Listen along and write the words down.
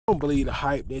don't believe the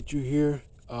hype that you hear.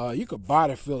 You could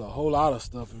body fill a whole lot of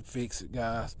stuff and fix it,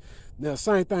 guys. Now,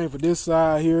 same thing for this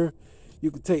side here.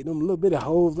 You can take them little bit of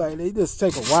holes like that. You just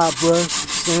take a wide brush,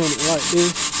 sand it like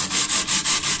this.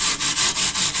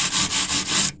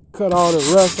 Cut all the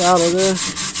rust out of there.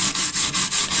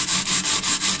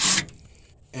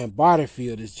 And body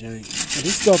fill this jank. And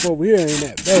this stuff over here ain't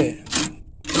that bad.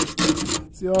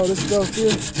 See all this stuff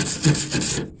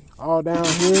here? All down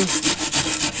here.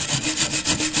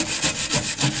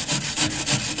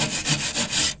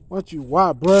 Once you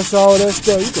wide brush all that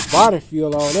stuff, you can body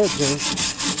fill all that junk.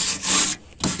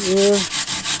 Yeah.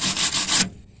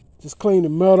 Just clean the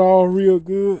metal all real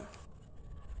good.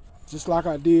 Just like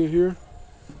I did here.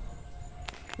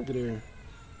 Look at there.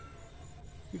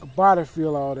 You can body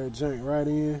fill all that junk right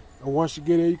in. And once you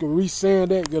get in, you can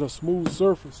re-sand that, get a smooth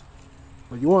surface.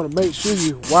 But you want to make sure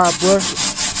you wide brush it.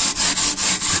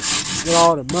 Get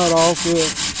all the mud off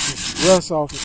it, rust off it.